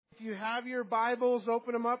you have your Bibles,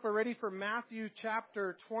 open them up. We're ready for Matthew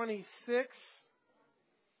chapter 26.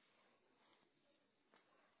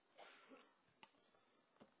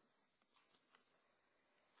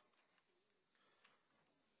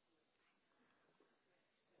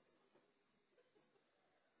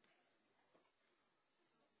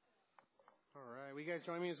 All right, will you guys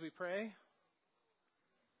join me as we pray?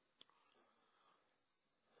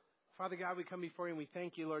 Father God, we come before you and we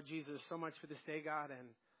thank you, Lord Jesus, so much for this day, God. And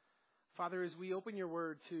Father, as we open your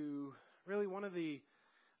word to really one of the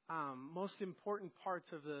most important parts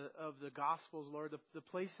of the Gospels, Lord, the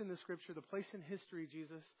place in the Scripture, the place in history,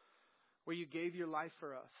 Jesus, where you gave your life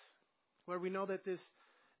for us. Lord, we know that this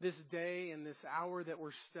day and this hour that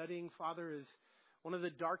we're studying, Father, is one of the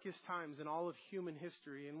darkest times in all of human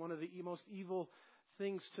history, and one of the most evil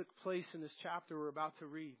things took place in this chapter we're about to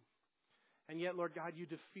read. And yet, Lord God, you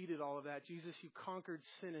defeated all of that. Jesus, you conquered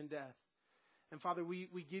sin and death. And Father, we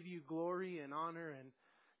give you glory and honor. And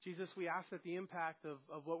Jesus, we ask that the impact of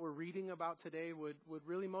what we're reading about today would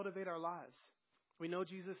really motivate our lives. We know,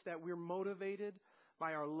 Jesus, that we're motivated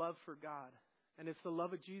by our love for God. And it's the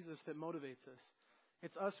love of Jesus that motivates us.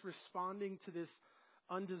 It's us responding to this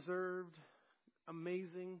undeserved,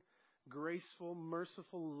 amazing, graceful,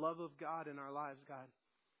 merciful love of God in our lives, God.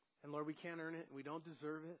 And Lord, we can't earn it. We don't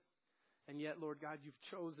deserve it. And yet, Lord God, you've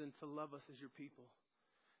chosen to love us as your people.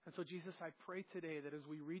 And so, Jesus, I pray today that as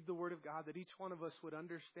we read the Word of God, that each one of us would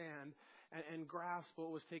understand and grasp what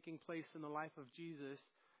was taking place in the life of Jesus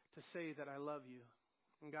to say that I love you.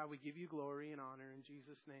 And God, we give you glory and honor in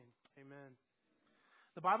Jesus' name. Amen.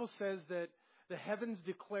 The Bible says that the heavens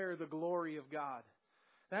declare the glory of God.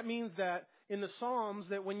 That means that in the Psalms,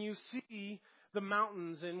 that when you see the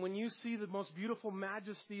mountains and when you see the most beautiful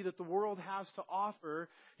majesty that the world has to offer,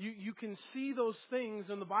 you can see those things.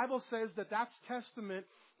 And the Bible says that that's testament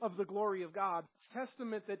of the glory of God. It's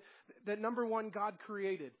testament that number one, God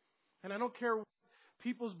created. And I don't care what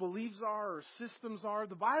people's beliefs are or systems are.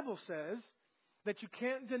 The Bible says that you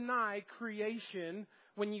can't deny creation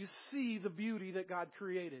when you see the beauty that God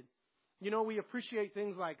created. You know, we appreciate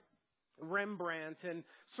things like Rembrandt and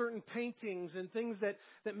certain paintings and things that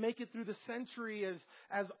make it through the century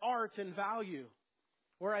as art and value.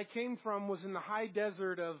 Where I came from was in the high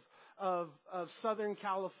desert of Southern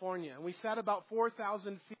California. And we sat about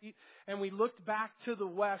 4,000 feet and we looked back to the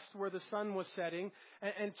west where the sun was setting.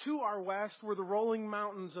 And to our west were the rolling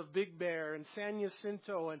mountains of Big Bear and San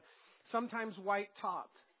Jacinto and sometimes White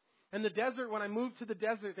Top. And the desert, when I moved to the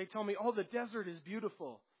desert, they told me, oh, the desert is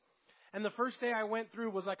beautiful. And the first day I went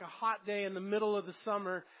through was like a hot day in the middle of the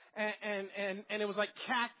summer. And it was like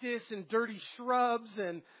cactus and dirty shrubs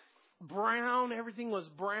and brown. Everything was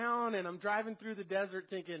brown. And I'm driving through the desert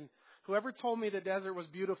thinking, whoever told me the desert was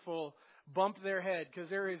beautiful bumped their head, because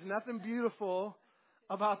there is nothing beautiful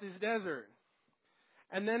about this desert.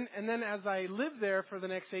 And then as I lived there for the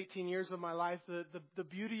next 18 years of my life, the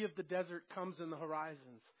beauty of the desert comes in the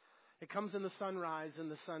horizons. It comes in the sunrise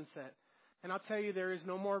and the sunset. And I'll tell you, there is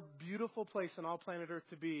no more beautiful place on all planet Earth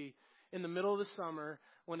to be in the middle of the summer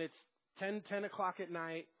when it's 10 o'clock at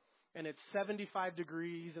night and it's 75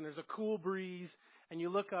 degrees and there's a cool breeze and you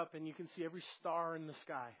look up and you can see every star in the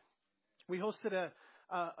sky. We hosted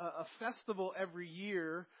a festival every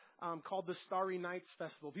year called the Starry Nights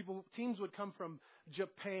Festival. Teams would come from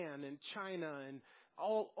Japan and China and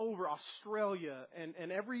all over Australia.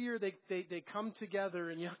 And every year they come together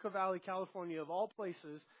in Yucca Valley, California, of all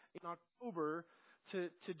places, in October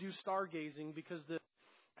to do stargazing because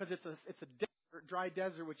it's a desert, dry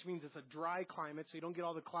desert, which means it's a dry climate, so you don't get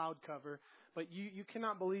all the cloud cover. But you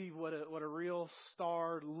cannot believe what a real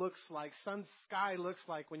star looks like, sky looks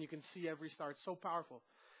like when you can see every star. It's so powerful.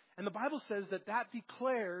 And the Bible says that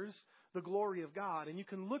declares the glory of God. And you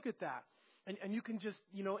can look at that and you can just,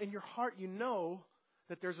 in your heart,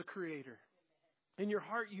 that there's a creator. In your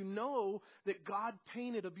heart, that God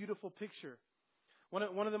painted a beautiful picture.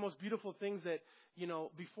 One of the most beautiful things that,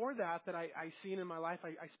 before that I seen in my life,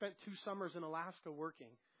 I spent 2 summers in Alaska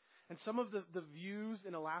working. And some of the views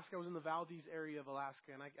in Alaska, I was in the Valdez area of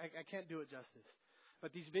Alaska, and I can't do it justice.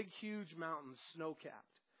 But these big, huge mountains, snow-capped.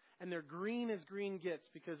 And they're green as green gets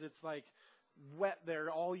because it's like wet there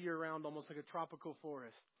all year round, almost like a tropical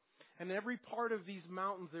forest. And every part of these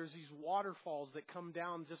mountains, there's these waterfalls that come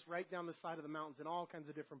down just right down the side of the mountains in all kinds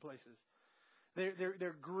of different places.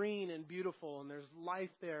 They're green and beautiful, and there's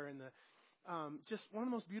life there, and just one of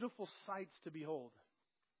the most beautiful sights to behold.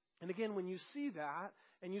 And again, when you see that,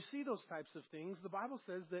 and you see those types of things, the Bible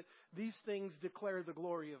says that these things declare the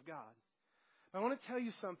glory of God. I want to tell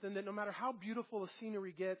you something, that no matter how beautiful a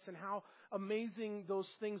scenery gets and how amazing those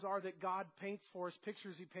things are that God paints for us,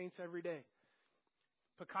 pictures He paints every day,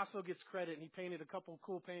 Picasso gets credit, and he painted a couple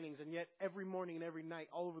cool paintings, and yet every morning and every night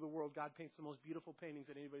all over the world, God paints the most beautiful paintings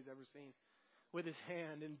that anybody's ever seen with his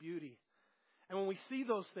hand in beauty. And when we see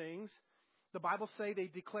those things, the Bible say they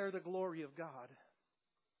declare the glory of God.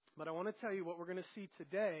 But I want to tell you what we're going to see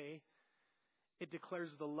today, it declares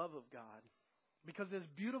the love of God. Because as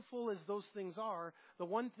beautiful as those things are, the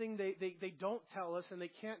one thing they don't tell us and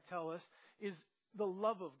they can't tell us is the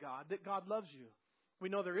love of God, that God loves you. We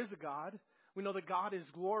know there is a God. We know that God is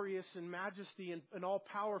glorious in majesty and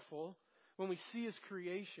all-powerful when we see His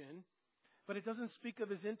creation. But it doesn't speak of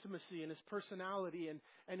His intimacy and His personality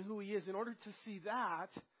and who He is. In order to see that,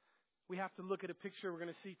 we have to look at a picture we're going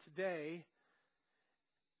to see today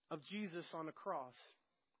of Jesus on the cross.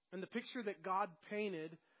 And the picture that God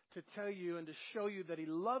painted to tell you and to show you that He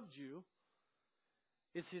loved you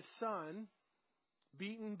is His Son,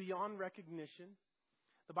 beaten beyond recognition.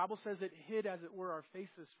 The Bible says it hid, as it were, our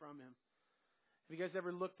faces from Him. Have you guys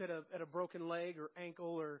ever looked at a broken leg or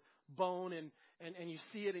ankle or bone and you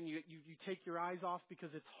see it and you take your eyes off because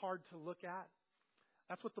it's hard to look at?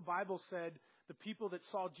 That's what the Bible said the people that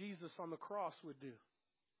saw Jesus on the cross would do.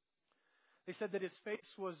 They said that His face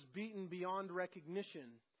was beaten beyond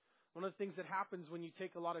recognition. One of the things that happens when you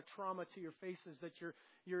take a lot of trauma to your face is that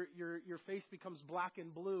your face becomes black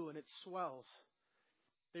and blue and it swells.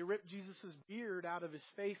 They ripped Jesus' beard out of His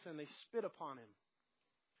face and they spit upon Him.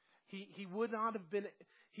 He would not have been.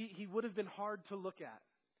 He would have been hard to look at.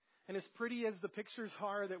 And as pretty as the pictures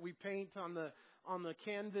are that we paint on the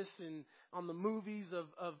canvas and on the movies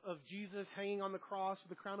of Jesus hanging on the cross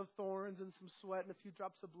with a crown of thorns and some sweat and a few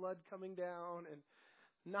drops of blood coming down, and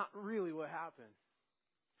not really what happened.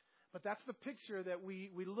 But that's the picture that we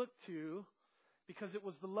look to because it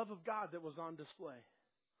was the love of God that was on display.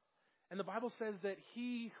 And the Bible says that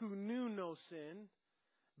He who knew no sin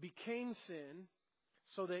became sin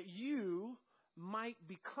so that you might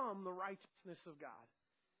become the righteousness of God.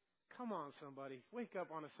 Come on, somebody. Wake up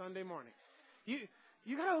on a Sunday morning.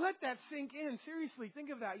 You got to let that sink in. Seriously, think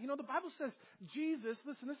of that. You know, the Bible says Jesus,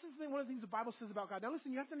 listen, this is one of the things the Bible says about God. Now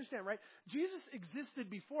listen, you have to understand, right? Jesus existed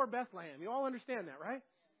before Bethlehem. You all understand that, right?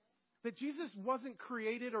 That Jesus wasn't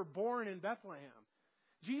created or born in Bethlehem.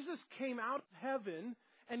 Jesus came out of heaven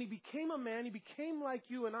and He became a man. He became like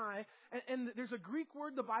you and I. And there's a Greek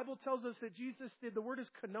word the Bible tells us that Jesus did. The word is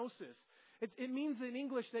kenosis. It means in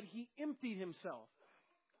English that He emptied Himself.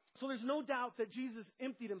 So there's no doubt that Jesus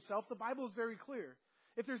emptied Himself. The Bible is very clear.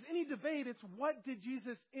 If there's any debate, it's what did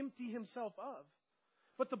Jesus empty Himself of?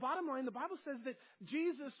 But the bottom line, the Bible says that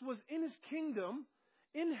Jesus was in His kingdom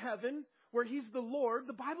in heaven where He's the Lord.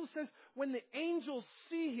 The Bible says when the angels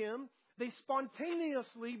see Him, they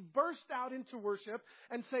spontaneously burst out into worship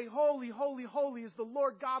and say, "Holy, holy, holy is the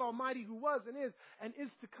Lord God Almighty who was and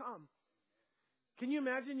is to come." Can you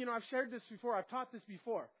imagine? You know, I've shared this before. I've taught this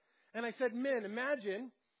before. And I said, men,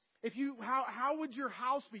 imagine if how would your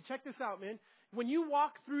house be? Check this out, man. When you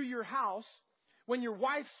walk through your house, when your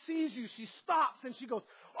wife sees you, she stops and she goes,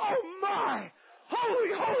 "Oh my! Holy,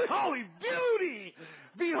 holy, holy beauty!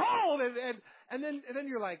 Behold!" And then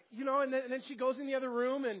you're like, you know, and then she goes in the other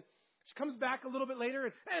room and she comes back a little bit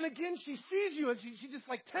later and again she sees you and she just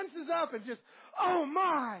like tenses up and just, "Oh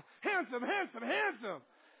my! Handsome, handsome, handsome!"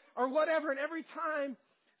 Or whatever. And every time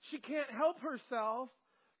she can't help herself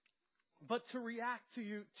but to react to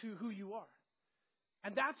you, to who you are.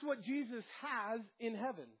 And that's what Jesus has in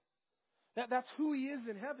heaven. That's who He is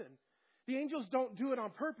in heaven. The angels don't do it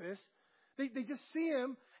on purpose. They just see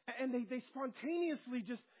Him and they spontaneously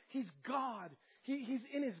just, He's God. He's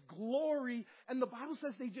in His glory. And the Bible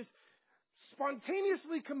says they just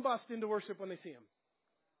spontaneously combust into worship when they see Him.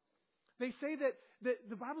 They say that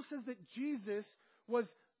the Bible says that Jesus was,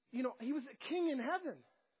 you know, He was a king in heaven.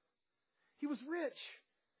 He was rich.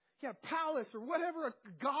 He had a palace or whatever a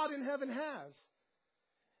God in heaven has.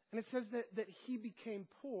 And it says that He became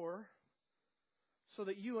poor so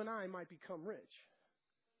that you and I might become rich.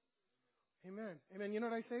 Amen. Amen. You know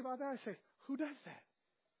what I say about that? I say, who does that?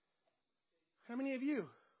 How many of you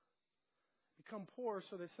become poor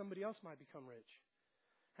so that somebody else might become rich?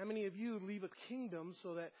 How many of you leave a kingdom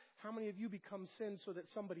how many of you become sin so that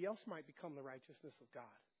somebody else might become the righteousness of God?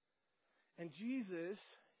 And Jesus,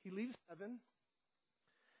 He leaves heaven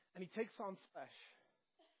and He takes on flesh.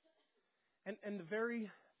 And the very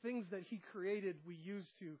things that He created we use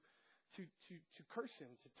to curse Him,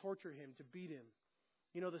 to torture Him, to beat Him.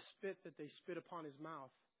 You know, the spit that they spit upon His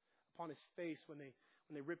mouth, upon His face when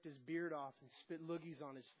they ripped His beard off and spit loogies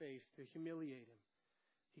on His face to humiliate Him.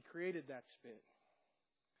 He created that spit.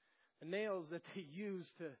 The nails that they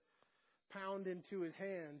used to pound into His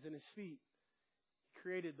hands and His feet, He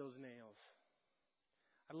created those nails.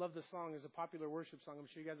 I love the song. It's a popular worship song. I'm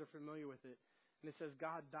sure you guys are familiar with it. And it says,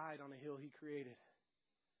 God died on a hill he created.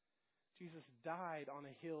 Jesus died on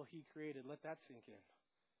a hill he created. Let that sink in.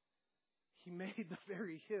 He made the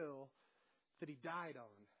very hill that he died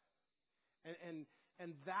on.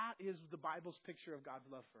 And that is the Bible's picture of God's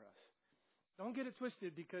love for us. Don't get it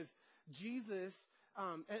twisted, because Jesus,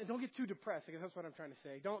 and don't get too depressed. I guess that's what I'm trying to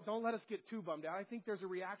say. Don't let us get too bummed out. I think there's a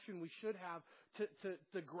reaction we should have to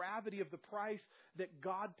the gravity of the price that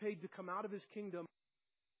God paid to come out of his kingdom.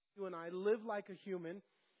 You and I live like a human,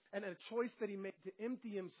 and a choice that he made to empty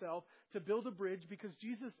himself to build a bridge, because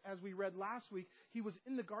Jesus, as we read last week, he was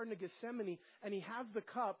in the Garden of Gethsemane, and he has the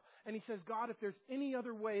cup, and he says, God, if there's any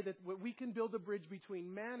other way that we can build a bridge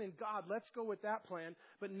between man and God, let's go with that plan.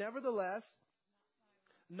 But nevertheless,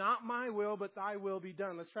 not my will, but thy will be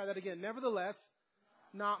done. Let's try that again. Nevertheless,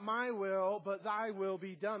 not my will, but thy will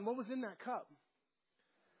be done. What was in that cup?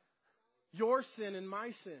 Your sin and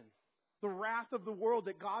my sin. The wrath of the world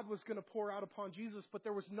that God was going to pour out upon Jesus, but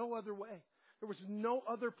there was no other way. There was no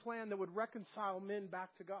other plan that would reconcile men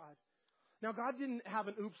back to God. Now, God didn't have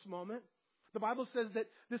an oops moment. The Bible says that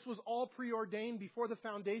this was all preordained before the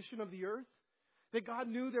foundation of the earth. That God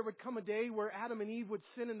knew there would come a day where Adam and Eve would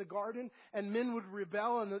sin in the garden and men would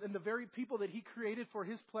rebel, and the very people that he created for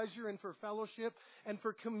his pleasure and for fellowship and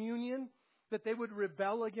for communion, that they would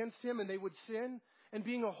rebel against him and they would sin. And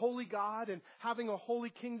being a holy God and having a holy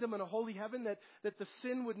kingdom and a holy heaven, that the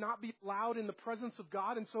sin would not be allowed in the presence of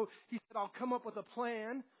God. And so he said, I'll come up with a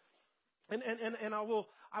plan, and I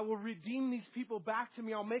will redeem these people back to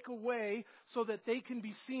me. I'll make a way so that they can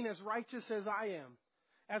be seen as righteous as I am,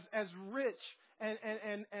 as rich.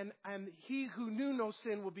 And he who knew no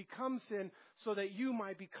sin will become sin, so that you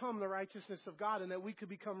might become the righteousness of God, and that we could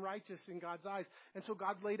become righteous in God's eyes. And so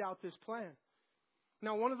God laid out this plan.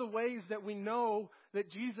 Now, one of the ways that we know that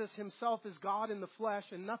Jesus himself is God in the flesh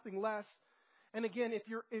and nothing less, and again, if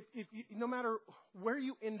you, no matter where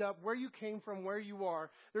you end up, where you came from, where you are,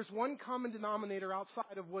 there's one common denominator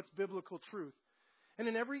outside of what's biblical truth. And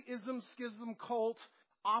in every ism, schism, cult,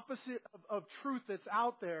 opposite of truth that's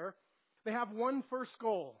out there, they have one first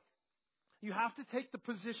goal. You have to take the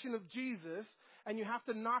position of Jesus, and you have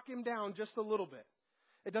to knock him down just a little bit.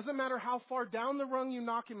 It doesn't matter how far down the rung you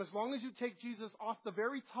knock him, as long as you take Jesus off the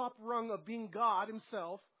very top rung of being God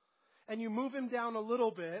himself, and you move him down a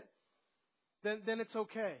little bit, then it's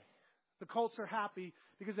okay. The cults are happy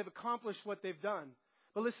because they've accomplished what they've done.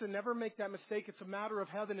 But listen, never make that mistake. It's a matter of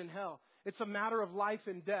heaven and hell. It's a matter of life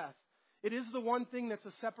and death. It is the one thing that's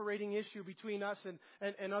a separating issue between us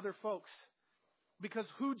and other folks. Because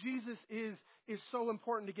who Jesus is so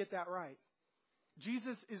important to get that right.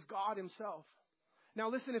 Jesus is God himself. Now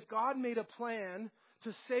listen, if God made a plan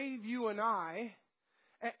to save you and I,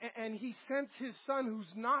 and he sent his son who's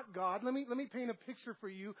not God, let me paint a picture for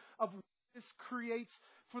you of what this creates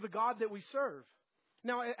for the God that we serve.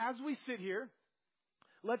 Now, as we sit here,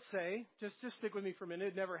 let's say, just stick with me for a minute.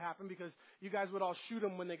 It never happened because you guys would all shoot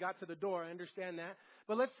him when they got to the door. I understand that.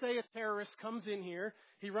 But let's say a terrorist comes in here.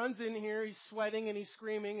 He runs in here. He's sweating and he's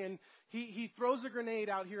screaming. And he throws a grenade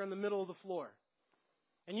out here in the middle of the floor.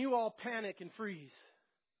 And you all panic and freeze.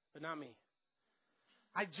 But not me.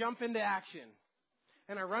 I jump into action.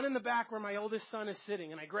 And I run in the back where my oldest son is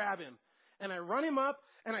sitting. And I grab him. And I run him up.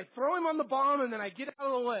 And I throw him on the bomb. And then I get out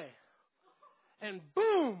of the way. And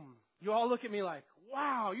boom! You all look at me like,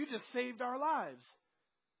 wow, you just saved our lives.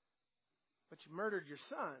 But you murdered your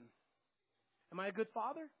son. Am I a good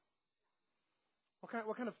father? What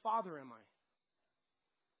kind of father am I?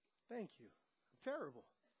 Thank you. I'm terrible.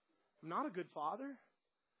 I'm not a good father.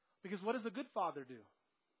 Because what does a good father do?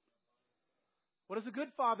 What does a good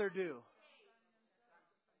father do?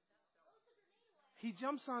 He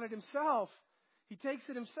jumps on it himself. He takes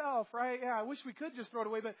it himself, right? Yeah, I wish we could just throw it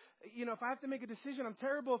away. But, if I have to make a decision, I'm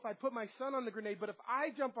terrible if I put my son on the grenade. But if I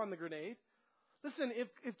jump on the grenade, listen,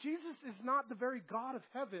 if Jesus is not the very God of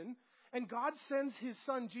heaven, and God sends his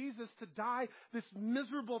son Jesus to die this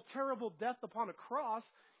miserable, terrible death upon a cross,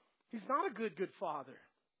 he's not a good father.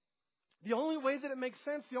 The only way that it makes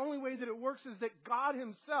sense, the only way that it works is that God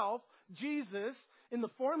himself, Jesus, in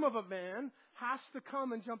the form of a man, has to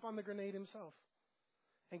come and jump on the grenade himself.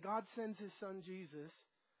 And God sends his son Jesus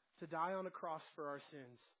to die on a cross for our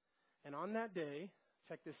sins. And on that day,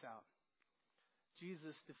 check this out.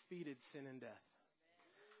 Jesus defeated sin and death.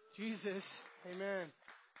 Jesus, amen.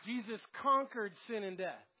 Jesus conquered sin and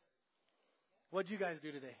death. What'd you guys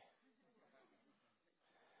do today?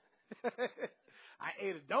 I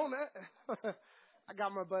ate a donut. I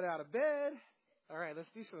got my butt out of bed. All right, let's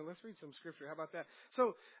do something. Let's read some scripture. How about that?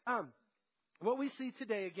 So, what we see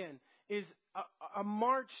today again is a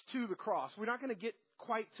march to the cross. We're not going to get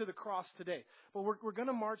quite to the cross today. But we're going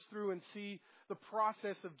to march through and see the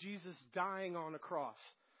process of Jesus dying on a cross.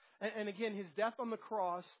 And again, his death on the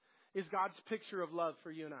cross is God's picture of love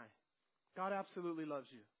for you and I. God absolutely loves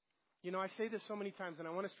you. You know, I say this so many times, and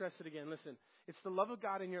I want to stress it again. Listen, it's the love of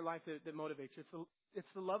God in your life that motivates you. It's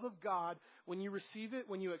the love of God when you receive it,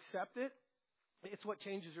 when you accept it. It's what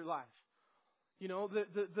changes your life. You know,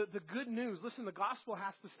 the good news. Listen, the gospel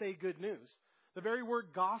has to stay good news. The very word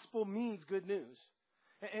gospel means good news.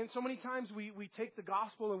 And so many times we take the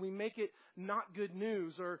gospel and we make it not good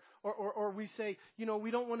news, or we say, you know,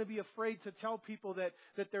 we don't want to be afraid to tell people that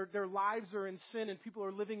their lives are in sin and people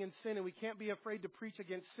are living in sin, and we can't be afraid to preach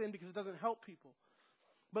against sin because it doesn't help people.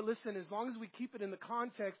 But listen, as long as we keep it in the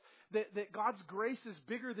context that God's grace is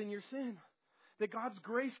bigger than your sin, that God's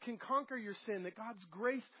grace can conquer your sin, that God's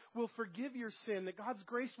grace will forgive your sin, that God's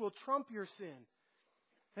grace will trump your sin.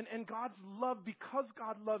 And God's love, because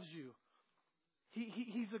God loves you,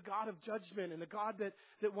 He's a God of judgment and a God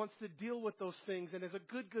that wants to deal with those things. And as a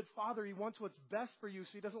good Father, He wants what's best for you, so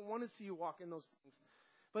He doesn't want to see you walk in those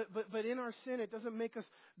things. But in our sin, it doesn't make us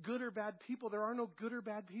good or bad people. There are no good or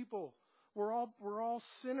bad people. We're all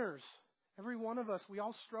sinners. Every one of us, we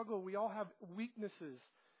all struggle. We all have weaknesses.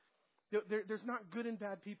 There's not good and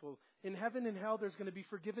bad people. In heaven and hell, there's going to be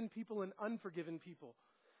forgiven people and unforgiven people.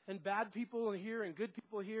 And bad people here and good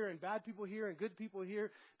people here and bad people here and good people here,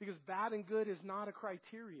 because bad and good is not a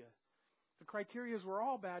criteria. The criteria is we're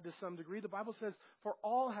all bad to some degree. The Bible says, for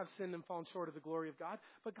all have sinned and fallen short of the glory of God.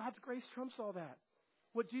 But God's grace trumps all that.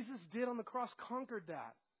 What Jesus did on the cross conquered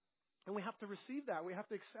that. And we have to receive that. We have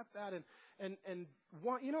to accept that and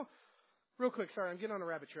want, you know, real quick, sorry, I'm getting on a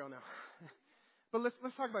rabbit trail now. But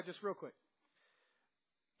let's talk about just real quick.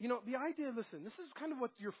 You know, the idea, listen, this is kind of what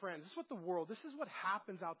your friends, this is what the world, this is what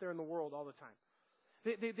happens out there in the world all the time.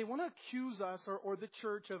 They want to accuse us or the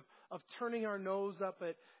church of turning our nose up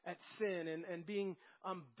at sin and being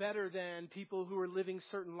better than people who are living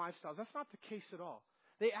certain lifestyles. That's not the case at all.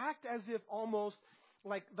 They act as if almost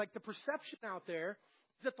like the perception out there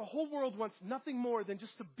is that the whole world wants nothing more than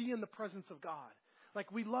just to be in the presence of God. Like,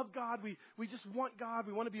 we love God, we just want God,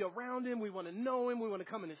 we want to be around Him, we want to know Him, we want to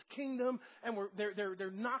come in His kingdom, and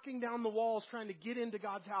they're knocking down the walls trying to get into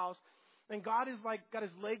God's house, and God is like got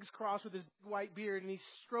His legs crossed with His white beard, and He's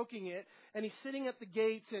stroking it, and He's sitting at the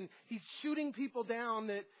gates, and He's shooting people down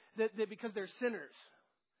that because they're sinners.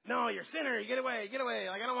 No, you're a sinner, get away,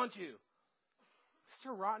 like, I don't want you.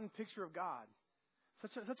 Such a rotten picture of God.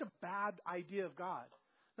 Such a bad idea of God.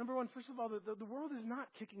 Number one, first of all, the world is not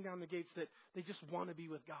kicking down the gates that they just want to be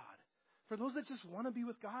with God. For those that just want to be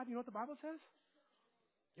with God, you know what the Bible says?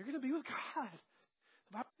 You're going to be with God.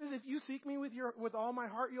 The Bible says, if you seek me with all my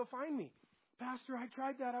heart, you'll find me. Pastor, I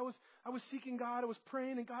tried that. I was seeking God. I was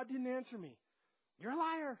praying, and God didn't answer me. You're a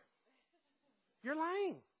liar. You're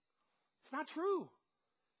lying. It's not true.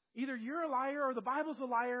 Either you're a liar or the Bible's a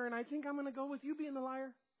liar, and I think I'm going to go with you being the liar.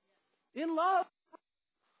 In love.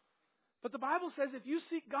 But the Bible says if you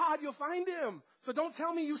seek God, you'll find Him. So don't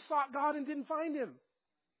tell me you sought God and didn't find Him.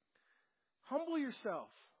 Humble yourself.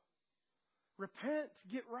 Repent.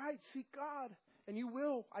 Get right. Seek God. And you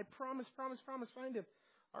will. I promise, find Him.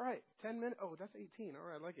 All right. 10 minutes. Oh, that's 18. All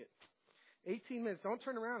right. I like it. 18 minutes. Don't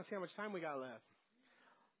turn around and see how much time we got left.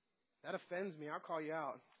 That offends me. I'll call you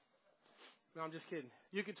out. No, I'm just kidding.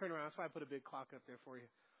 You can turn around. That's why I put a big clock up there for you.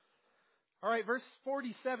 All right. Verse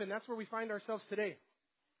 47. That's where we find ourselves today.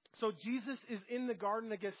 So Jesus is in the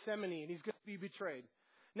Garden of Gethsemane, and He's going to be betrayed.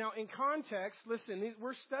 Now, in context, listen,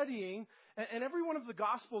 we're studying, and every one of the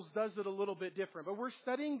Gospels does it a little bit different, but we're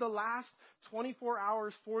studying the last 24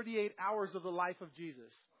 hours, 48 hours of the life of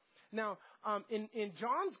Jesus. Now, in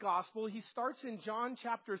John's Gospel, he starts in John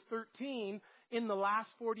chapter 13 in the last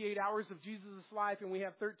 48 hours of Jesus' life, and we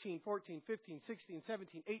have 13, 14, 15, 16,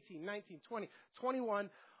 17, 18, 19, 20, 21,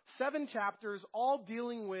 7 chapters, all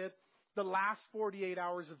dealing with the last 48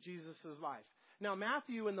 hours of Jesus' life. Now,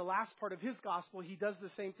 Matthew, in the last part of his gospel, he does the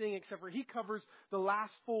same thing, except for he covers the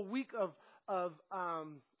last full week of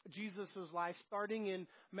Jesus' life, starting in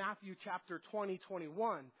Matthew chapter 20,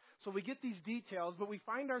 21. So we get these details, but we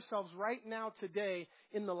find ourselves right now today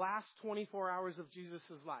in the last 24 hours of Jesus'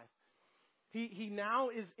 life. He now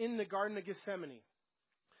is in the Garden of Gethsemane.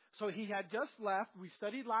 So he had just left. We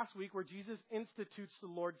studied last week where Jesus institutes the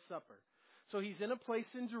Lord's Supper. So he's in a place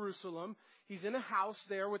in Jerusalem. He's in a house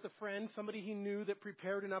there with a friend, somebody he knew that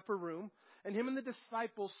prepared an upper room. And him and the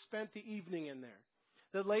disciples spent the evening in there.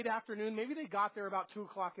 The late afternoon, maybe they got there about 2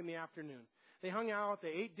 o'clock in the afternoon. They hung out, they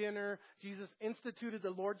ate dinner. Jesus instituted the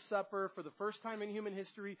Lord's Supper for the first time in human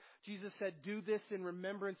history. Jesus said, do this in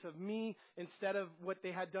remembrance of me, instead of what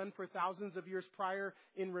they had done for thousands of years prior,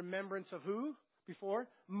 in remembrance of who? before?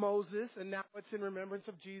 Moses, and now it's in remembrance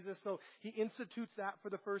of Jesus. So he institutes that for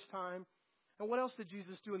the first time. And what else did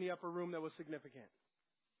Jesus do in the upper room that was significant?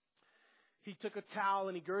 He took a towel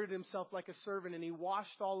and he girded himself like a servant, and he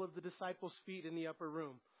washed all of the disciples' feet in the upper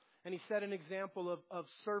room. And he set an example of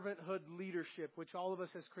servanthood leadership, which all of us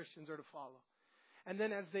as Christians are to follow. And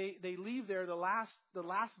then as they leave there, the last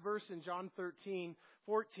verse in John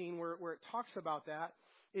 13:14, where it talks about that,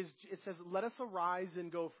 is it says, "Let us arise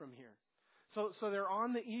and go from here." So they're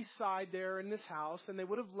on the east side there in this house, and they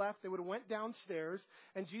would have left. They would have went downstairs,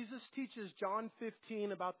 and Jesus teaches John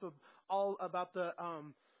 15 about the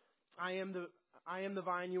I am the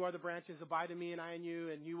vine, you are the branches. Abide in me, and I in you,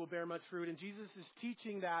 and you will bear much fruit. And Jesus is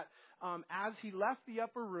teaching that as he left the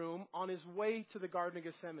upper room on his way to the Garden of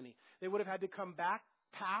Gethsemane. They would have had to come back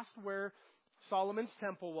past where Solomon's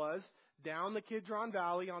temple was, down the Kidron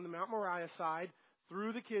Valley on the Mount Moriah side,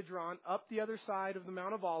 through the Kidron, up the other side of the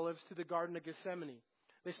Mount of Olives to the Garden of Gethsemane.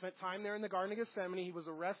 They spent time there in the Garden of Gethsemane. He was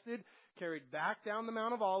arrested, carried back down the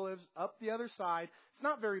Mount of Olives, up the other side. It's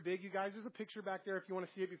not very big, you guys. There's a picture back there. If you want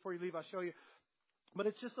to see it before you leave, I'll show you. But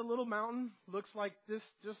it's just a little mountain. Looks like this,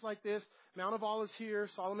 just like this. Mount of Olives here,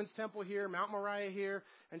 Solomon's temple here, Mount Moriah here.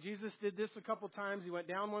 And Jesus did this a couple times. He went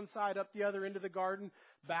down one side, up the other into the garden,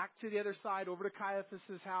 back to the other side, over to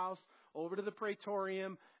Caiaphas' house, over to the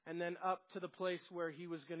Praetorium, and then up to the place where he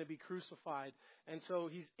was going to be crucified. And so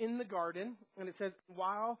he's in the garden, and it says,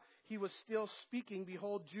 while he was still speaking,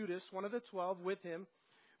 behold, Judas, one of the 12, with him,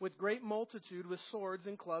 with great multitude, with swords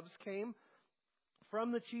and clubs, came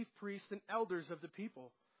from the chief priests and elders of the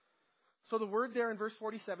people. So the word there in verse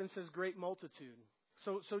 47 says great multitude.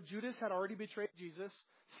 So Judas had already betrayed Jesus.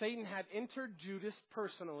 Satan had entered Judas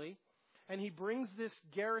personally, and he brings this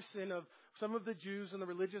garrison of some of the Jews and the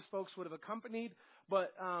religious folks would have accompanied,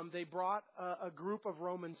 but they brought a group of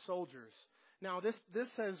Roman soldiers. Now this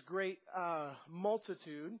says great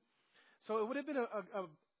multitude. So it would have been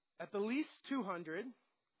at the least 200,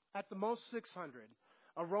 at the most 600.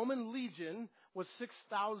 A Roman legion was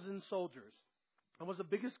 6,000 soldiers. It was the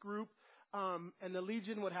biggest group, and the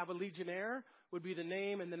legion would have a legionnaire, would be the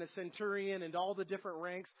name, and then a centurion, and all the different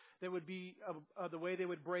ranks. That would be the way they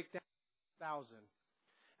would break down 1,000.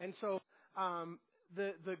 And so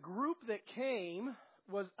the group that came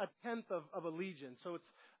was a tenth of a legion. So it's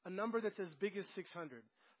a number that's as big as 600.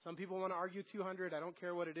 Some people want to argue 200. I don't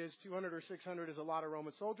care what it is. 200 or 600 is a lot of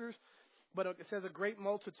Roman soldiers. But it says a great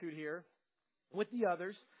multitude here. With the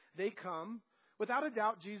others, they come. Without a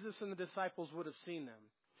doubt, Jesus and the disciples would have seen them.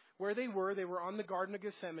 Where they were on the Garden of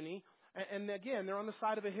Gethsemane. And again, they're on the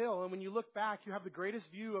side of a hill. And when you look back, you have the greatest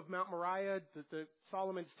view of Mount Moriah, the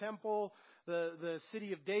Solomon's temple, the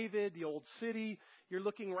city of David, the old city. You're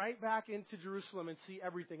looking right back into Jerusalem and see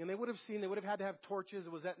everything. And they would have had to have torches.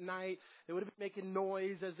 It was at night. They would have been making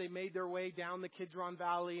noise as they made their way down the Kidron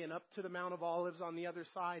Valley and up to the Mount of Olives on the other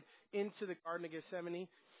side into the Garden of Gethsemane.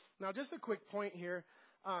 Now, just a quick point here.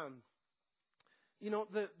 The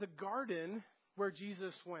garden where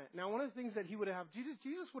Jesus went. Now, one of the things that he would have,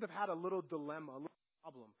 Jesus would have had a little dilemma, a little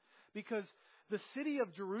problem, because the city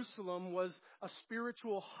of Jerusalem was a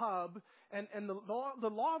spiritual hub, and the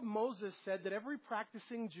law of Moses said that every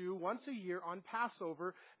practicing Jew once a year on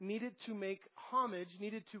Passover needed to make homage,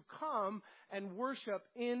 needed to come and worship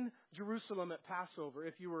in Jerusalem at Passover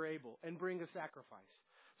if you were able, and bring a sacrifice.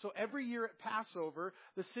 So every year at Passover,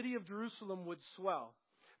 the city of Jerusalem would swell.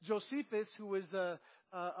 Josephus, who was a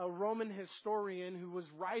Roman historian who was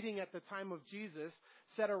writing at the time of Jesus,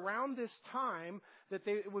 said around this time that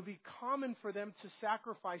it would be common for them to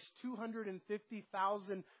sacrifice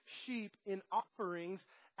 250,000 sheep in offerings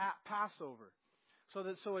at Passover.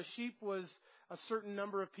 So a sheep was a certain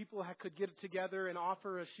number of people could get together and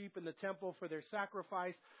offer a sheep in the temple for their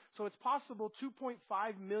sacrifice. So it's possible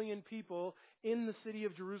 2.5 million people in the city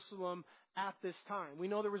of Jerusalem at this time. We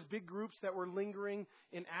know there was big groups that were lingering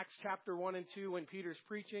in Acts chapter 1 and 2 when Peter's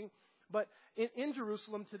preaching. But in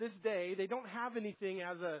Jerusalem to this day, they don't have anything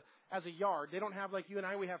as a yard. They don't have like you and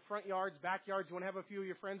I, we have front yards, backyards. You want to have a few of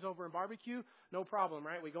your friends over and barbecue? No problem,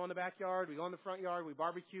 right? We go in the backyard, we go in the front yard, we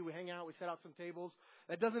barbecue, we hang out, we set out some tables.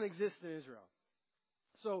 That doesn't exist in Israel.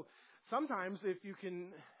 So sometimes if you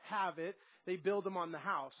can have it, they build them on the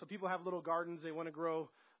house. So people have little gardens. They want to grow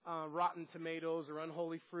rotten tomatoes or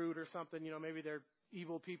unholy fruit or something. You know, maybe they're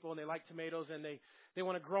evil people and they like tomatoes and they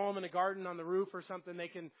want to grow them in a garden on the roof or something. They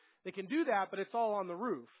can do that, but it's all on the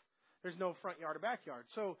roof. There's no front yard or backyard.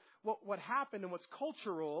 So what happened and what's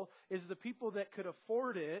cultural is the people that could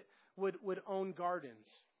afford it would own gardens.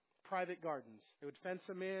 private gardens. They would fence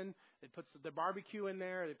them in. They'd put their barbecue in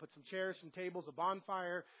there. They'd put some chairs, some tables, a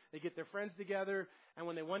bonfire. They'd get their friends together. And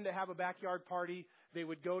when they wanted to have a backyard party, they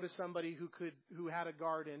would go to somebody who had a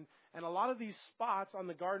garden. And a lot of these spots on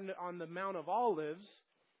the Mount of Olives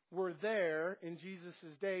were there in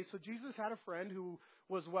Jesus' day. So Jesus had a friend who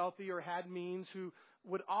was wealthy or had means who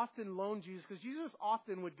would often loan Jesus, because Jesus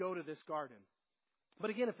often would go to this garden. But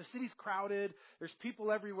again, if the city's crowded, there's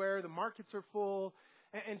people everywhere, the markets are full,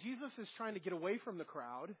 and Jesus is trying to get away from the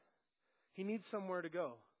crowd, he needs somewhere to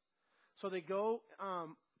go. So they go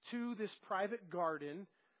to this private garden,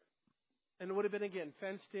 and it would have been, again,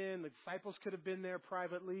 fenced in. The disciples could have been there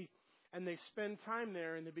privately, and they spend time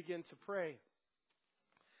there, and they begin to pray.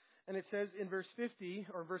 And it says in verse 50,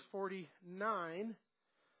 or verse 49,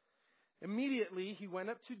 immediately he went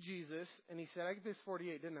up to Jesus, and he said, I get this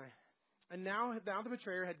 48, didn't I? And now the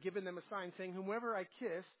betrayer had given them a sign, saying, whomever I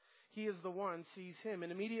kiss, he is the one, seize him.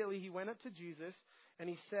 And immediately he went up to Jesus, and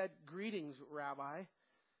he said, greetings, Rabbi.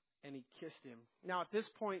 And he kissed him. Now at this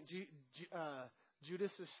point,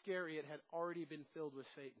 Judas Iscariot had already been filled with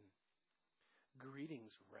Satan.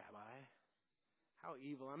 Greetings, Rabbi. How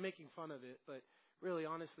evil. I'm making fun of it, but really,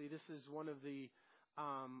 honestly, this is one of the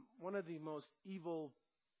most evil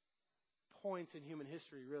points in human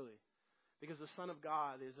history, really. Because the Son of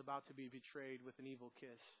God is about to be betrayed with an evil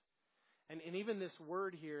kiss. And even this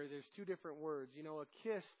word here, there's two different words. You know, a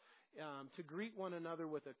kiss, to greet one another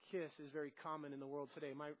with a kiss is very common in the world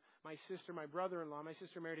today. My brother-in-law, my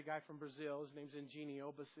sister married a guy from Brazil. His name's Eugenio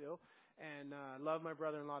Basil. And I love my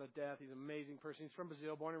brother-in-law to death. He's an amazing person. He's from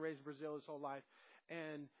Brazil, born and raised in Brazil his whole life.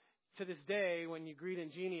 And to this day, when you greet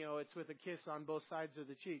Eugenio, it's with a kiss on both sides of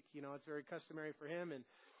the cheek. You know, it's very customary for him. And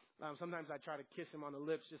sometimes I try to kiss him on the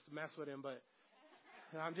lips just to mess with him, but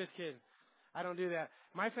I'm just kidding. I don't do that.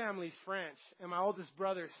 My family's French, and my oldest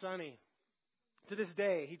brother, Sonny, to this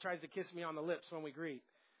day, he tries to kiss me on the lips when we greet.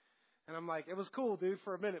 And I'm like, it was cool, dude,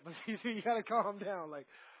 for a minute, but you got to calm down. Like,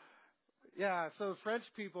 yeah, so French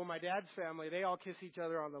people, my dad's family, they all kiss each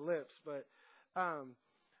other on the lips, but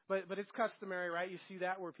it's customary, right? You see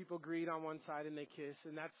that where people greet on one side and they kiss,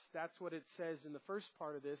 and that's what it says in the first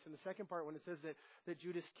part of this. And the second part, when it says that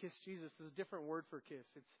Judas kissed Jesus, there's a different word for kiss.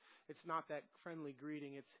 It's not that friendly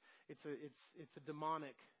greeting. It's a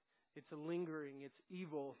demonic. It's a lingering. It's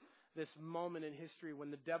evil. This moment in history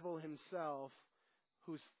when the devil himself,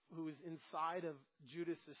 who is inside of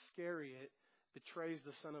Judas Iscariot, betrays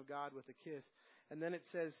the Son of God with a kiss. And then it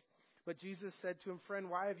says, but Jesus said to him, friend,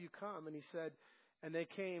 why have you come? And he said, and they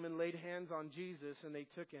came and laid hands on Jesus, and they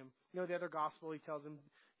took him. You know, the other gospel, he tells him,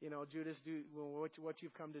 you know, Judas, what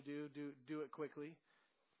you've come to do it quickly.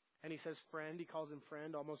 And he says, friend. He calls him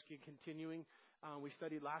friend, almost continuing. We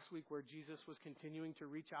studied last week where Jesus was continuing to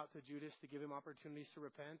reach out to Judas to give him opportunities to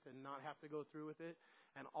repent and not have to go through with it.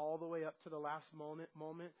 And all the way up to the last moment,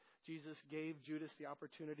 Jesus gave Judas the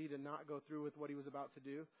opportunity to not go through with what he was about to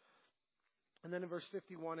do. And then in verse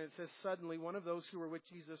 51, it says, suddenly one of those who were with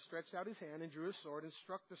Jesus stretched out his hand and drew his sword and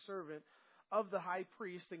struck the servant of the high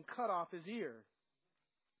priest and cut off his ear.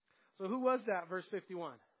 So who was that, verse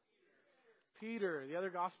 51? Peter. The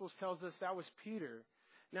other Gospels tells us that was Peter.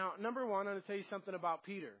 Now, number one, I'm going to tell you something about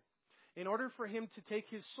Peter. In order for him to take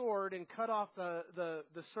his sword and cut off the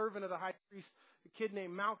servant of the high priest, a kid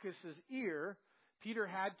named Malchus's ear, Peter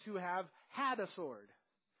had to have had a sword,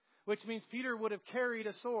 which means Peter would have carried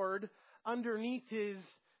a sword underneath his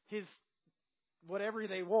whatever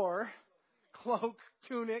they wore, cloak,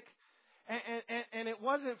 tunic, and it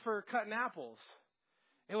wasn't for cutting apples.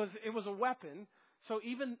 It was a weapon. So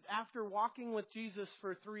even after walking with Jesus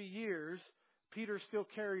for 3 years, Peter still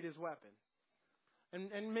carried his weapon.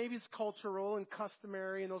 And maybe it's cultural and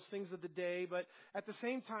customary and those things of the day, but at the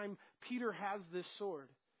same time, Peter has this sword.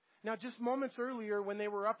 Now, just moments earlier when they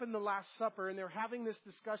were up in the Last Supper and they're having this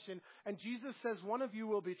discussion, and Jesus says, one of you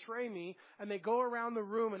will betray me, and they go around the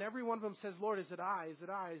room and every one of them says, Lord, is it I? Is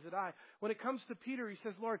it I? Is it I? When it comes to Peter, he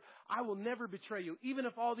says, Lord, I will never betray you. Even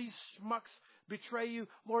if all these schmucks betray you,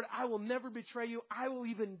 Lord, I will never betray you. I will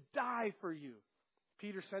even die for you.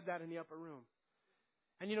 Peter said that in the upper room.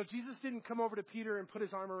 And you know, Jesus didn't come over to Peter and put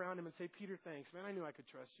his arm around him and say, Peter, thanks, man. I knew I could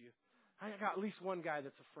trust you. I got at least one guy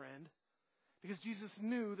that's a friend. Because Jesus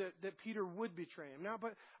knew that Peter would betray him. Now,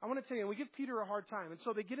 but I want to tell you, we give Peter a hard time. And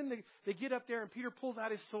so they get up there and Peter pulls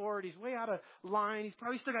out his sword. He's way out of line. He's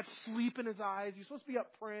probably still got sleep in his eyes. He's supposed to be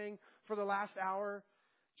up praying for the last hour.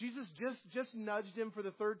 Jesus just nudged him for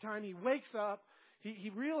the third time. He wakes up.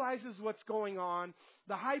 He realizes what's going on.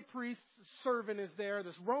 The high priest's servant is there.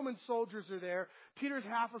 The Roman soldiers are there. Peter's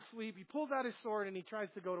half asleep. He pulls out his sword and he tries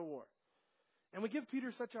to go to war. And we give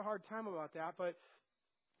Peter such a hard time about that, but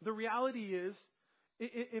the reality is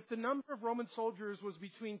If the number of Roman soldiers was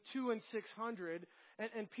between 200 and 600,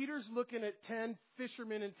 and Peter's looking at 10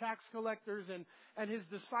 fishermen and tax collectors and his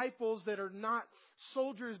disciples that are not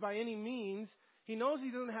soldiers by any means, he knows he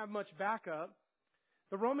doesn't have much backup.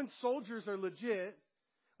 The Roman soldiers are legit.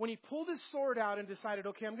 When he pulled his sword out and decided,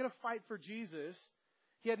 okay, I'm going to fight for Jesus,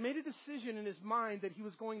 he had made a decision in his mind that he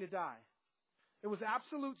was going to die. It was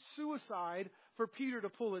absolute suicide for Peter to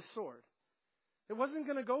pull his sword. It wasn't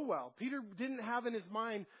going to go well. Peter didn't have in his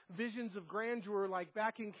mind visions of grandeur like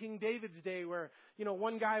back in King David's day where,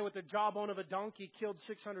 one guy with the jawbone of a donkey killed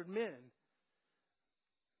 600 men.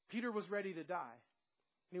 Peter was ready to die.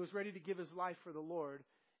 And he was ready to give his life for the Lord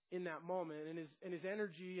in that moment. And his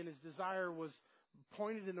energy and his desire was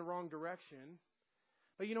pointed in the wrong direction.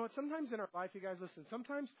 But you know what? Sometimes in our life, you guys, listen,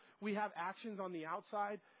 sometimes we have actions on the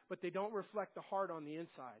outside, but they don't reflect the heart on the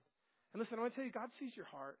inside. And listen, I want to tell you, God sees your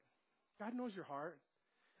heart. God knows your heart.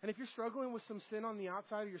 And if you're struggling with some sin on the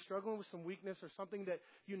outside, or you're struggling with some weakness or something that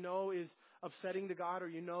you know is upsetting to God, or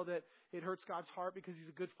you know that it hurts God's heart because He's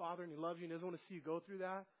a good Father and He loves you and doesn't want to see you go through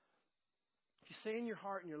that, if you say in your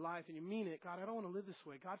heart and your life and you mean it, God, I don't want to live this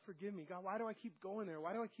way. God, forgive me. God, why do I keep going there?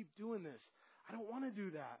 Why do I keep doing this? I don't want to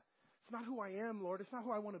do that. It's not who I am, Lord. It's not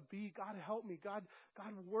who I want to be. God, help me. God,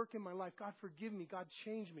 work in my life. God, forgive me. God,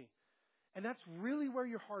 change me. And that's really where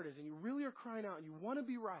your heart is, and you really are crying out, and you want to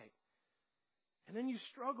be right. And then you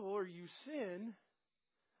struggle or you sin.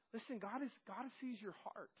 Listen, God sees your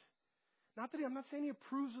heart. I'm not saying He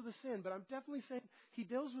approves of the sin, but I'm definitely saying He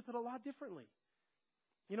deals with it a lot differently.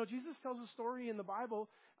 Jesus tells a story in the Bible,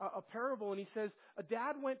 a parable, and He says a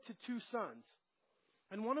dad went to two sons.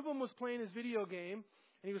 And one of them was playing his video game,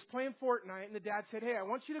 and he was playing Fortnite, and the dad said, hey, I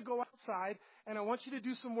want you to go outside, and I want you to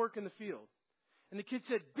do some work in the field. And the kid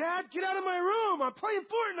said, Dad, get out of my room. I'm playing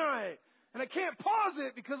Fortnite. And I can't pause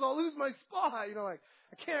it because I'll lose my spot. I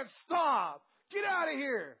can't stop. Get out of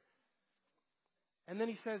here. And then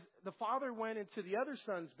he says, the father went into the other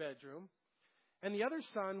son's bedroom, and the other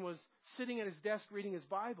son was sitting at his desk reading his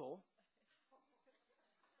Bible.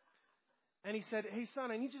 And he said, hey, son,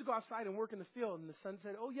 I need you to go outside and work in the field. And the son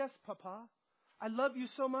said, oh, yes, Papa. I love you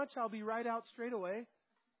so much, I'll be right out straight away.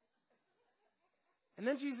 And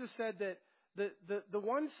then Jesus said that the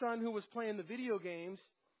one son who was playing the video games,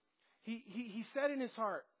 he said in his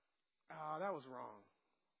heart, that was wrong.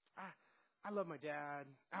 I love my dad.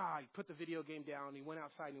 He put the video game down. He went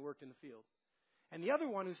outside and he worked in the field. And the other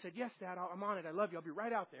one who said, yes, Dad, I'm on it. I love you. I'll be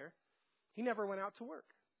right out there. He never went out to work.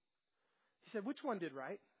 He said, which one did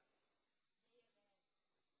right?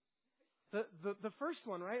 The first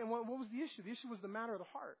one, right? And what was the issue? The issue was the matter of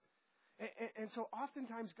the heart. And so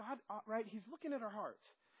oftentimes God, right, He's looking at our hearts.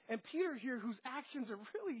 And Peter here, whose actions are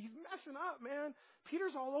he's messing up, man.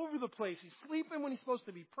 Peter's all over the place. He's sleeping when he's supposed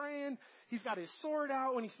to be praying. He's got his sword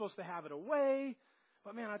out when he's supposed to have it away.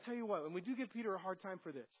 But man, I tell you what, and we do give Peter a hard time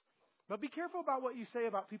for this. But be careful about what you say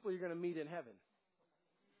about people you're going to meet in heaven.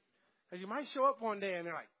 Because you might show up one day and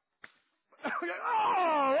they're like,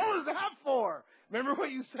 oh, what was that for? Remember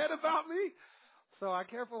what you said about me? So I'm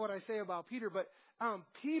careful what I say about Peter. But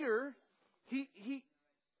Peter, he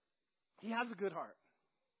has a good heart.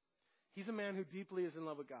 He's a man who deeply is in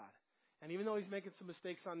love with God. And even though he's making some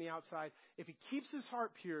mistakes on the outside, if he keeps his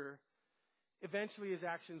heart pure, eventually his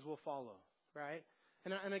actions will follow, right?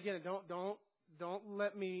 And again, don't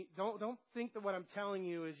think that what I'm telling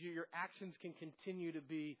you is your actions can continue to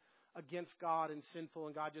be against God and sinful,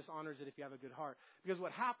 and God just honors it if you have a good heart. Because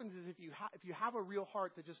what happens is if you have a real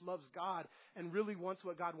heart that just loves God and really wants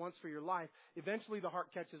what God wants for your life, eventually the heart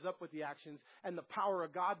catches up with the actions, and the power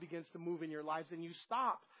of God begins to move in your lives, and you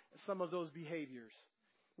stop some of those behaviors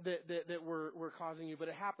that were causing you. But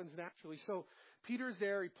it happens naturally. So Peter's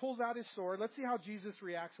there. He pulls out his sword. Let's see how Jesus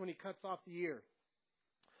reacts when he cuts off the ear.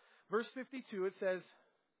 Verse 52, it says,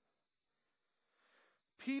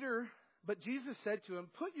 But Jesus said to him,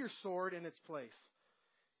 put your sword in its place.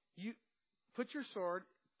 You put your sword,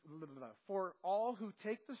 for all who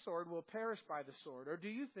take the sword will perish by the sword. Or do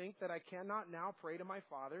you think that I cannot now pray to my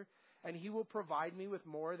Father, and He will provide me with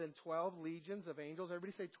more than 12 legions of angels?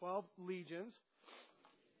 Everybody say 12 legions.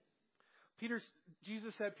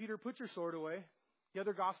 Jesus said, Peter, put your sword away. The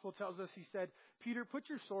other gospel tells us, he said, Peter, put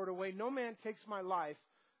your sword away. No man takes my life.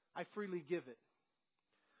 I freely give it.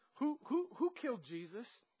 Who killed Jesus?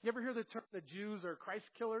 You ever hear the term the Jews are Christ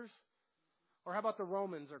killers? Or how about the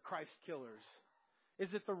Romans are Christ killers? Is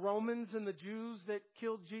it the Romans and the Jews that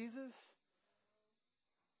killed Jesus?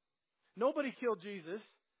 Nobody killed Jesus.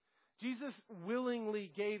 Jesus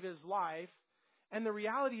willingly gave His life. And the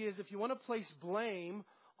reality is, if you want to place blame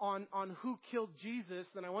on who killed Jesus,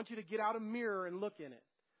 then I want you to get out a mirror and look in it.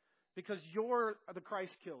 Because you're the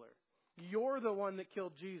Christ killer. You're the one that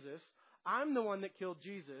killed Jesus. I'm the one that killed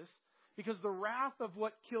Jesus. Because the wrath of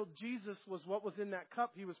what killed Jesus was what was in that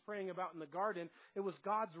cup he was praying about in the garden. It was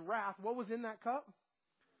God's wrath. What was in that cup?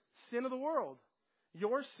 Sin of the world.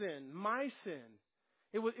 Your sin, my sin.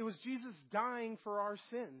 It was Jesus dying for our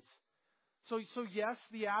sins. So yes,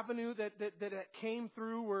 the avenue that came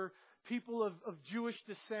through were people of Jewish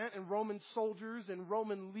descent and Roman soldiers and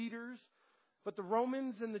Roman leaders. But the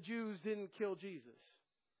Romans and the Jews didn't kill Jesus.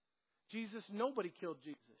 Nobody killed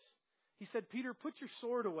Jesus. He said, Peter, put your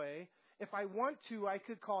sword away. If I want to, I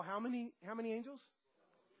could call how many angels?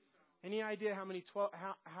 Any idea how many 12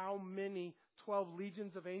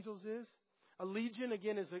 legions of angels is? A legion,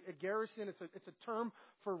 again, is a garrison. It's a term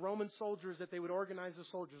for Roman soldiers that they would organize as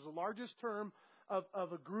soldiers. The largest term of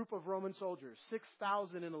a group of Roman soldiers.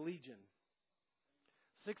 6,000 in a legion.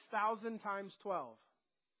 6,000 times 12.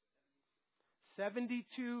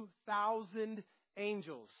 72,000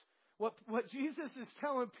 angels. What Jesus is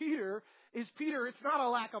telling Peter is, Peter, it's not a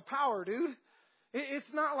lack of power, dude.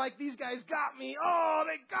 It's not like these guys got me. Oh,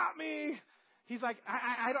 they got me. He's like,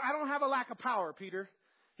 I don't have a lack of power, Peter.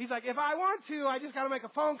 He's like, if I want to, I just got to make a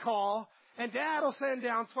phone call, and Dad will send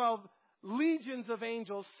down 12 legions of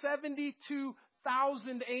angels,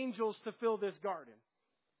 72,000 angels to fill this garden.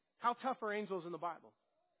 How tough are angels in the Bible?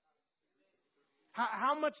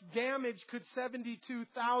 How much damage could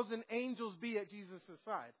 72,000 angels be at Jesus'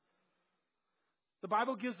 side? The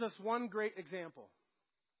Bible gives us one great example.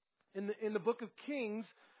 In the book of Kings,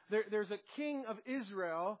 there's a king of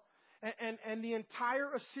Israel, and the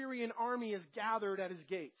entire Assyrian army is gathered at his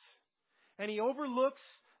gates. And he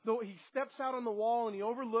steps out on the wall and he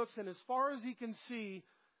overlooks, and as far as he can see,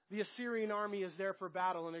 the Assyrian army is there for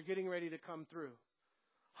battle, and they're getting ready to come through.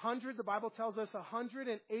 The Bible tells us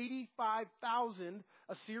 185,000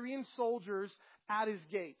 Assyrian soldiers at his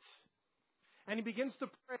gates. And he begins to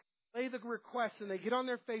pray, lay the request, and they get on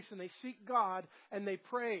their face and they seek God and they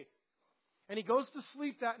pray. And he goes to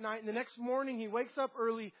sleep that night, and the next morning he wakes up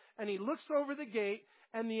early and he looks over the gate,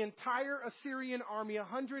 and the entire Assyrian army,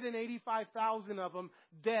 185,000 of them,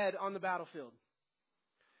 dead on the battlefield.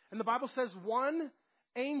 And the Bible says one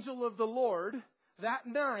angel of the Lord that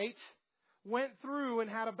night went through and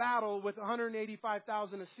had a battle with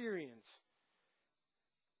 185,000 Assyrians.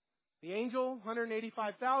 The angel,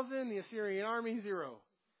 185,000. The Assyrian army, 0.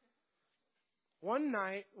 One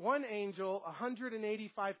night, one angel,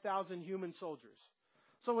 185,000 human soldiers.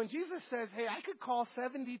 So when Jesus says, hey, I could call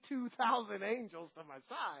 72,000 angels to my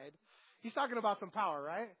side, he's talking about some power,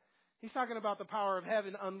 right? He's talking about the power of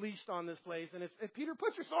heaven unleashed on this place. And it's, Peter,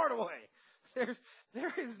 put your sword away. There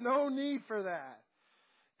is no need for that.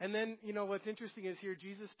 And then, what's interesting is here,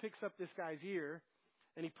 Jesus picks up this guy's ear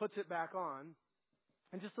and he puts it back on.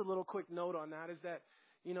 And just a little quick note on that is that,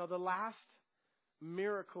 the last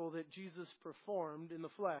miracle that Jesus performed in the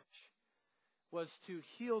flesh was to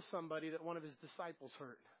heal somebody that one of his disciples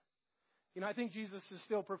hurt. I think Jesus is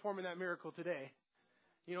still performing that miracle today.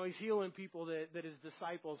 He's healing people that his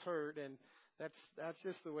disciples hurt, and that's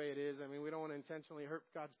just the way it is. I mean, we don't want to intentionally hurt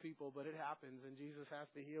God's people, but it happens, and Jesus has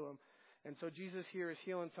to heal them. And so Jesus here is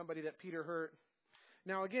healing somebody that Peter hurt.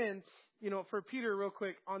 Now again, for Peter, real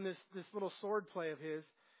quick, on this little sword play of his,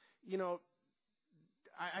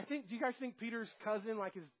 I think, do you guys think Peter's cousin,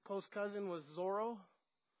 like his close cousin, was Zorro?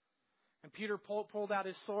 And Peter pulled out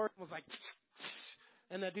his sword and was like,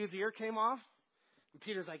 and that dude's ear came off? And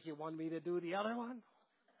Peter's like, you want me to do the other one?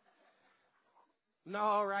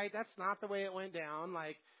 No, right? That's not the way it went down.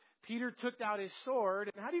 Like, Peter took out his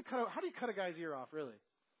sword, and how do you cut a guy's ear off, really?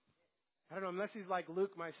 I don't know, unless he's like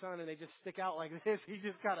Luke, my son, and they just stick out like this. He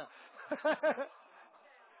just kind of...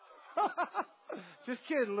 Just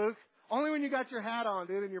kidding, Luke. Only when you got your hat on,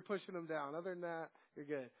 dude, and you're pushing them down. Other than that, you're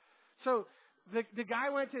good. So the guy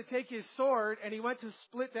went to take his sword, and he went to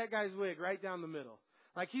split that guy's wig right down the middle.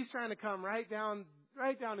 Like he's trying to come right down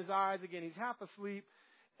his eyes. Again, he's half asleep,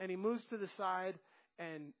 and he moves to the side,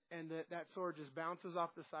 and that sword just bounces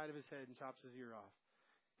off the side of his head and chops his ear off.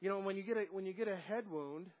 When you get a head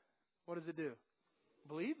wound, what does it do?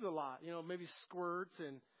 Bleeds a lot. Maybe squirts.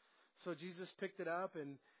 And so Jesus picked it up, and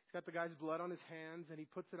he's got the guy's blood on his hands, and he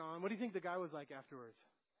puts it on. What do you think the guy was like afterwards?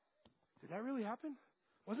 Did that really happen?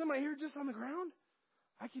 Wasn't my ear just on the ground?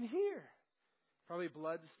 I can hear. Probably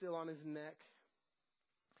blood still on his neck.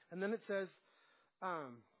 And then it says,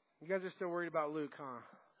 you guys are still worried about Luke, huh?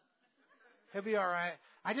 He'll be all right.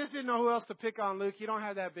 I just didn't know who else to pick on, Luke. You don't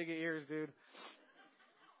have that big of ears, dude.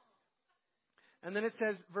 And then it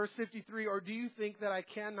says, verse 53, or do you think that I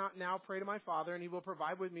cannot now pray to my Father, and he will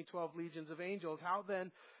provide with me 12 legions of angels? How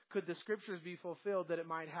then could the scriptures be fulfilled that it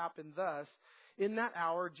might happen thus? In that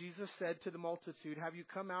hour, Jesus said to the multitude, "Have you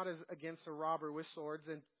come out as against a robber with swords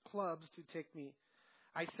and clubs to take me?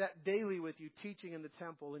 I sat daily with you teaching in the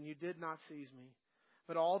temple, and you did not seize me.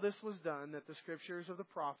 But all this was done that the scriptures of the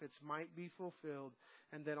prophets might be fulfilled."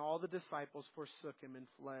 And then all the disciples forsook him and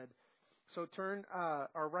fled. So turn,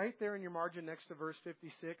 or right there in your margin next to verse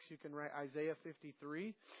 56, you can write Isaiah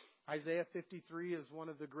 53. Isaiah 53 is one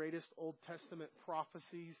of the greatest Old Testament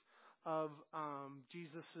prophecies of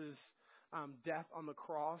Jesus' death on the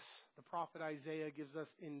cross. The prophet Isaiah gives us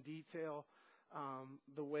in detail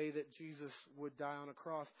the way that Jesus would die on a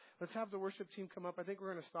cross. Let's have the worship team come up. I think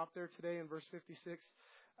we're going to stop there today in verse 56.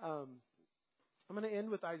 I'm going to end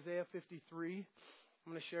with Isaiah 53.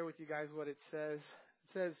 I'm going to share with you guys what it says.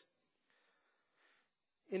 It says,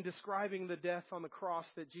 in describing the death on the cross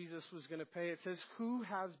that Jesus was going to pay, it says, "Who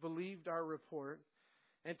has believed our report,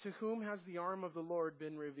 and to whom has the arm of the Lord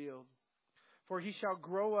been revealed? For he shall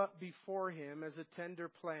grow up before him as a tender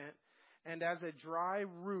plant, and as a dry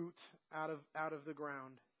root out of the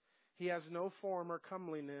ground. He has no form or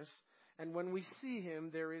comeliness, and when we see him,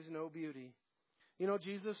 there is no beauty." You know,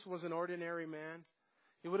 Jesus was an ordinary man.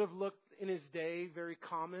 He would have looked in his day very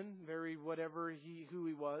common, very who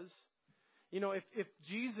he was. You know, if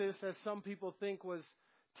Jesus, as some people think, was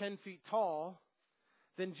 10 feet tall,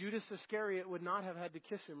 then Judas Iscariot would not have had to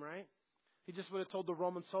kiss him, right? He just would have told the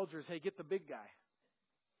Roman soldiers, "Hey, get the big guy."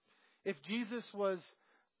 If Jesus was,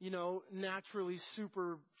 naturally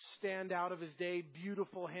super stand out of his day,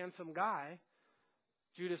 beautiful, handsome guy,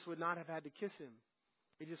 Judas would not have had to kiss him.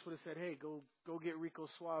 He just would have said, "Hey, go get Rico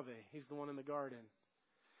Suave. He's the one in the garden."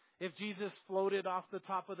 If Jesus floated off the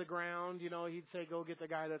top of the ground, he'd say, "Go get the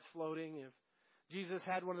guy that's floating." If Jesus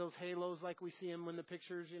had one of those halos like we see him in the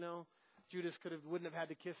pictures, Judas wouldn't have had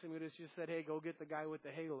to kiss him. He would have just said, "Hey, go get the guy with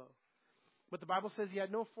the halo." But the Bible says he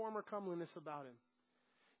had no form or comeliness about him.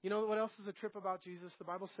 You know what else is a trip about Jesus? The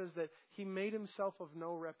Bible says that he made himself of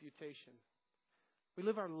no reputation. We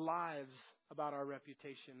live our lives about our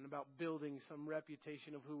reputation, about building some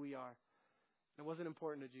reputation of who we are. It wasn't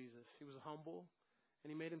important to Jesus. He was humble,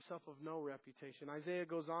 and he made himself of no reputation. Isaiah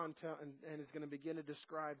goes on and is going to begin to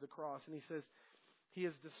describe the cross. And he says, "He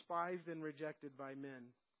is despised and rejected by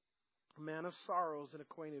men, a man of sorrows and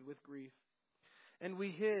acquainted with grief. And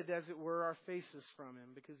we hid, as it were, our faces from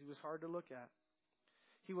him, because he was hard to look at.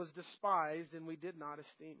 He was despised, and we did not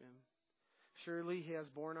esteem him. Surely he has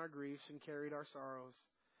borne our griefs and carried our sorrows.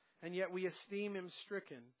 And yet we esteem him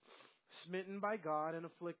stricken, smitten by God and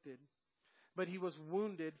afflicted. But he was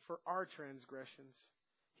wounded for our transgressions.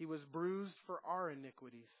 He was bruised for our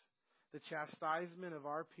iniquities. The chastisement of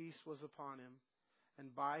our peace was upon him,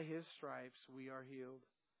 and by his stripes we are healed.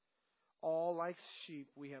 All like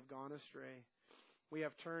sheep we have gone astray. We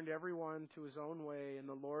have turned every one to his own way, and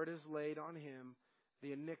the Lord has laid on him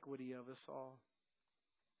the iniquity of us all."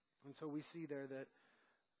 And so we see there that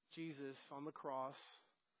Jesus on the cross,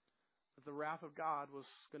 that the wrath of God was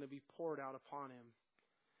going to be poured out upon him.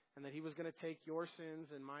 And that he was going to take your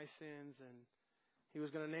sins and my sins, and he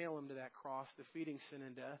was going to nail him to that cross, defeating sin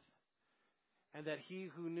and death. And that he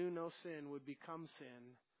who knew no sin would become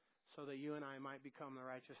sin, so that you and I might become the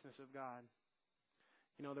righteousness of God.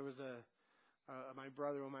 There was when my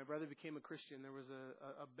brother became a Christian, there was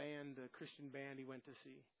a band, a Christian band he went to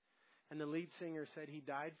see. And the lead singer said, "He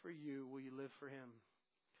died for you, will you live for him?"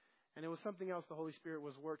 And it was something else the Holy Spirit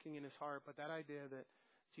was working in his heart, but that idea that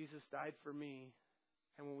Jesus died for me,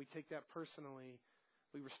 and when we take that personally,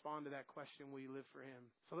 we respond to that question, will you live for him?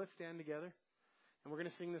 So let's stand together, and we're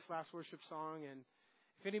going to sing this last worship song. And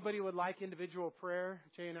if anybody would like individual prayer,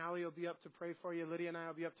 Jay and Allie will be up to pray for you. Lydia and I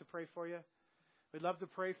will be up to pray for you. We'd love to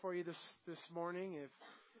pray for you this morning.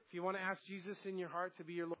 If you want to ask Jesus in your heart to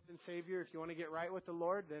be your Lord and Savior, if you want to get right with the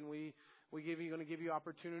Lord, then we're going to give you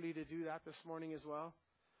opportunity to do that this morning as well.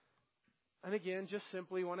 And again, just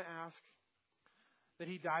simply want to ask that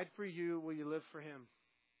he died for you, will you live for him?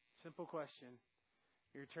 Simple question.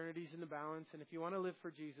 Your eternity's in the balance, and if you want to live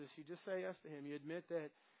for Jesus, you just say yes to him. You admit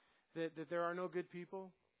that there are no good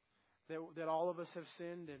people, that all of us have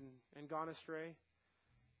sinned and gone astray.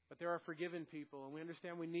 But there are forgiven people, and we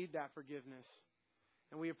understand we need that forgiveness.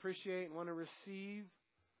 And we appreciate and want to receive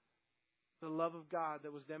the love of God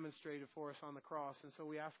that was demonstrated for us on the cross. And so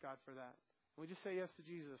we ask God for that. And we just say yes to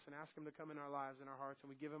Jesus and ask him to come in our lives and our hearts, and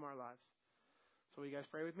we give him our lives. So will you guys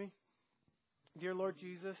pray with me? Dear Lord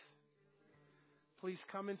Jesus, please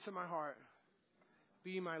come into my heart.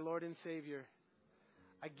 Be my Lord and Savior.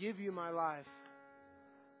 I give you my life.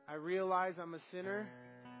 I realize I'm a sinner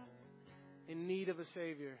in need of a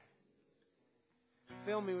Savior.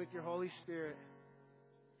 Fill me with your Holy Spirit.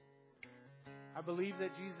 I believe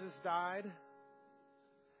that Jesus died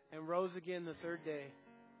and rose again the third day.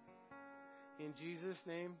 In Jesus'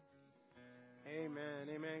 name, amen.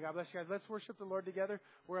 Amen. God bless you guys. Let's worship the Lord together.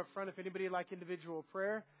 We're up front if anybody would like individual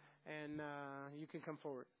prayer, and you can come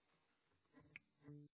forward.